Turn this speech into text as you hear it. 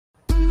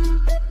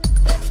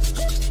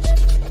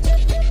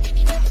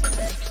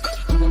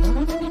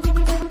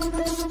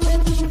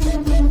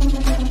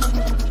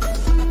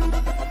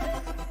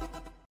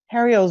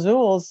Harry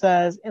O'Zool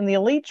says, in the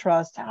elite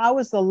trust, how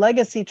is the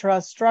legacy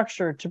trust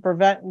structured to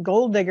prevent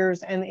gold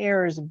diggers and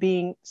heirs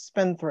being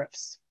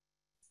spendthrifts?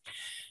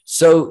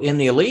 So in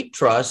the elite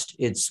trust,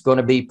 it's going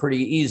to be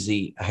pretty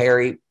easy,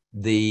 Harry.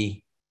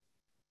 The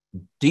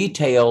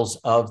details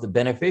of the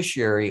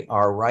beneficiary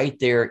are right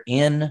there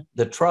in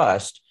the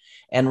trust.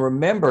 And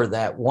remember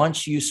that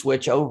once you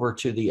switch over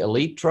to the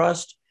elite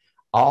trust,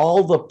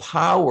 all the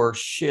power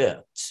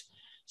shifts.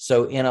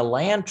 So in a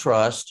land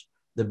trust,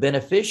 the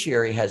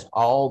beneficiary has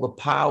all the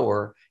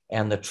power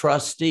and the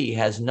trustee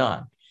has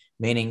none,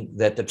 meaning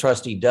that the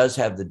trustee does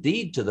have the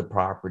deed to the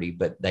property,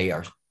 but they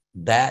are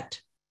that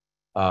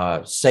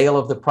sale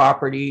of the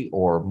property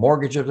or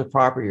mortgage of the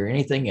property or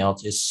anything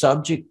else is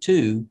subject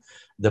to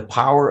the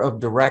power of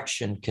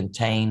direction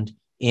contained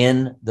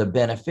in the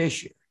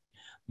beneficiary.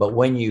 But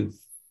when you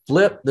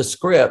flip the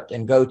script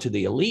and go to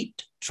the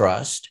elite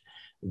trust,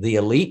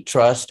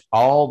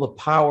 all the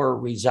power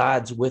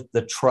resides with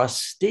the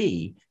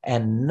trustee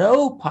and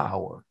no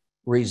power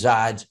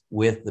resides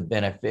with the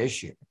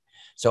beneficiary.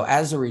 So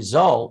as a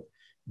result,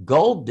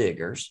 gold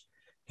diggers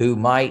who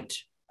might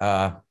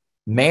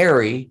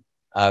marry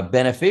a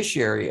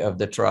beneficiary of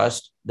the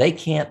trust, they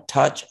can't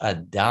touch a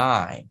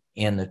dime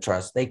in the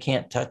trust. They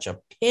can't touch a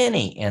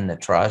penny in the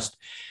trust.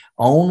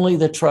 Only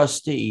the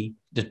trustee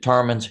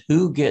determines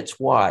who gets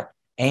what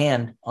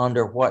and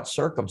under what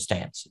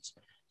circumstances.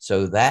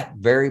 So that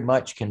very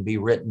much can be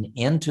written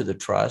into the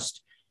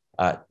trust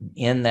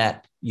in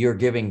that you're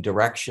giving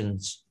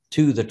directions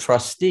to the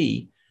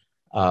trustee,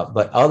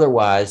 but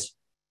otherwise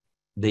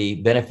the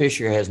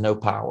beneficiary has no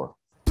power.